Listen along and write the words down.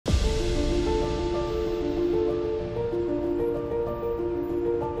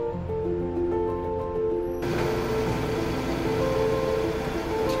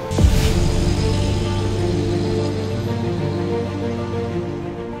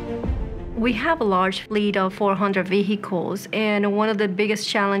We have a large fleet of 400 vehicles, and one of the biggest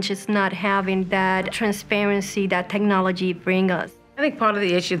challenges is not having that transparency that technology brings us. I think part of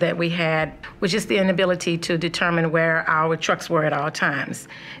the issue that we had was just the inability to determine where our trucks were at all times.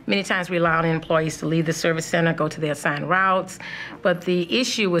 Many times we allowed employees to leave the service center, go to their assigned routes, but the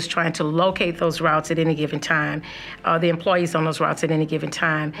issue was trying to locate those routes at any given time, the employees on those routes at any given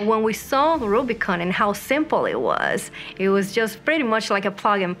time. When we saw Rubicon and how simple it was just pretty much like a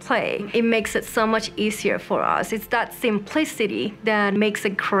plug and play. It makes it so much easier for us. It's that simplicity that makes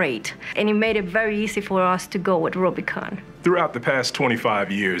it great, and it made it very easy for us to go with Rubicon. Throughout the past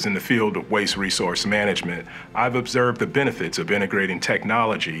 25 years in the field of waste resource management, I've observed the benefits of integrating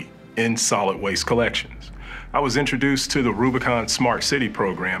technology in solid waste collections. I was introduced to the Rubicon Smart City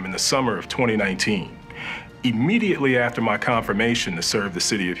program in the summer of 2019. Immediately after my confirmation to serve the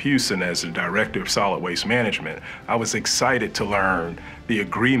City of Houston as the Director of Solid Waste Management, I was excited to learn the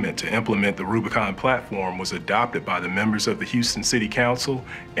agreement to implement the Rubicon platform was adopted by the members of the Houston City Council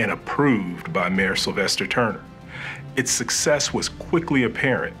and approved by Mayor Sylvester Turner. Its success was quickly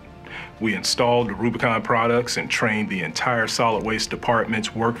apparent. We installed the Rubicon products and trained the entire solid waste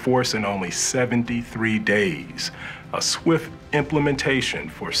department's workforce in only 73 days, a swift implementation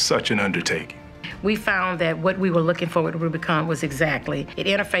for such an undertaking. We found that what we were looking for with Rubicon was exactly. It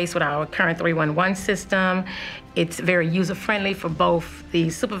interfaced with our current 311 system. It's very user-friendly for both the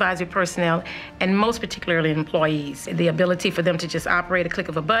supervisory personnel and most particularly employees. The ability for them to just operate a click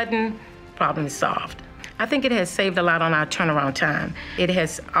of a button, problem is solved. I think it has saved a lot on our turnaround time. It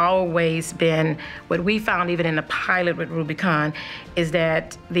has always been, what we found even in the pilot with Rubicon, is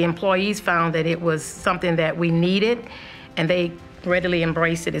that the employees found that it was something that we needed, and they readily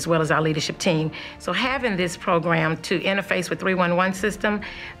embraced it, as well as our leadership team. So having this program to interface with 311 system,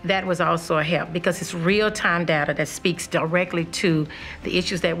 that was also a help, because it's real-time data that speaks directly to the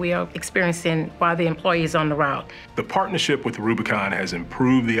issues that we are experiencing while the employee is on the route. The partnership with Rubicon has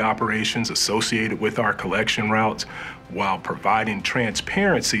improved the operations associated with our collection routes while providing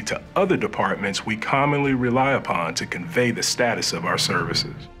transparency to other departments we commonly rely upon to convey the status of our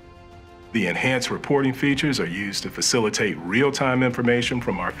services. The enhanced reporting features are used to facilitate real-time information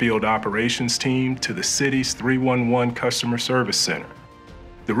from our field operations team to the city's 311 customer service center.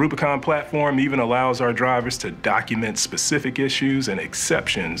 The Rubicon platform even allows our drivers to document specific issues and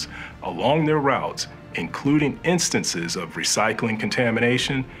exceptions along their routes, including instances of recycling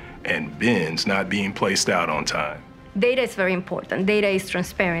contamination and bins not being placed out on time. Data is very important. Data is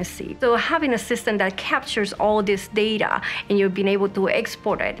transparency. So having a system that captures all this data and you've been able to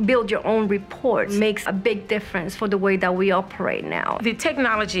export it, build your own reports, makes a big difference for the way that we operate now. The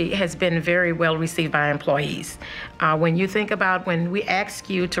technology has been very well received by employees. When you think about when we ask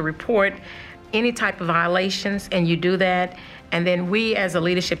you to report any type of violations and you do that, and then we as a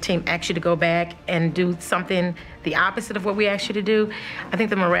leadership team ask you to go back and do something the opposite of what we asked you to do, I think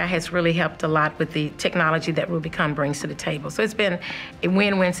the morale has really helped a lot with the technology that Rubicon brings to the table. So it's been a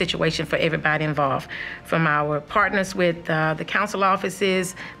win-win situation for everybody involved, from our partners with the council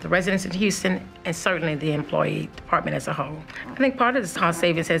offices, the residents of Houston, and certainly the employee department as a whole. I think part of the cost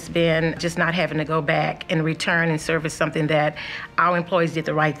savings has been just not having to go back and return and service something that our employees did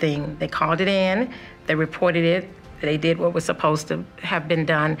the right thing. They called it in, they reported it, they did what was supposed to have been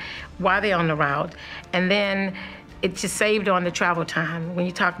done while they're on the route. And then it just saved on the travel time. When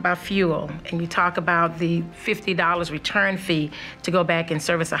you talk about fuel and you talk about the $50 return fee to go back and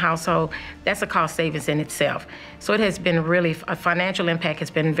service a household, that's a cost savings in itself. So it has been really, a financial impact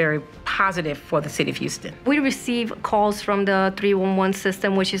has been very positive for the City of Houston. We receive calls from the 311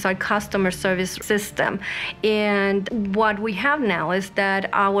 system, which is our customer service system. And what we have now is that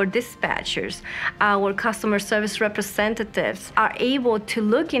our dispatchers, our customer service representatives are able to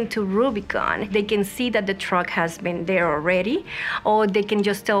look into Rubicon. They can see that the truck has been there already, or they can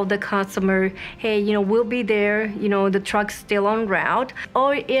just tell the customer, hey, we'll be there, the truck's still en route.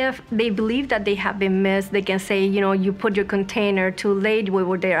 Or if they believe that they have been missed, they can say, you put your container too late, we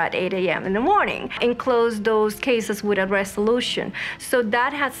were there at 8 a.m. in the morning, and close those cases with a resolution. So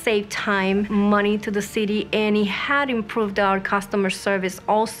that has saved time, money to the city, and it had improved our customer service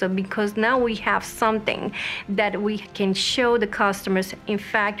also, because now we have something that we can show the customers, in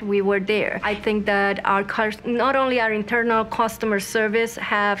fact, we were there. I think that not only our internal customer service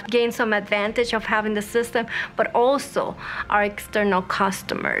have gained some advantage of having the system, but also our external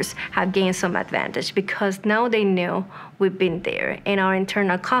customers have gained some advantage, because now they they know we've been there. And our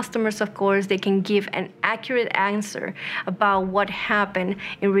internal customers, of course, they can give an accurate answer about what happened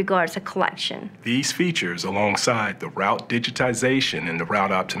in regards to collection. These features, alongside the route digitization and the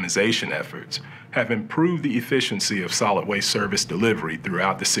route optimization efforts, have improved the efficiency of solid waste service delivery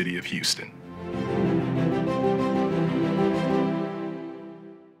throughout the city of Houston.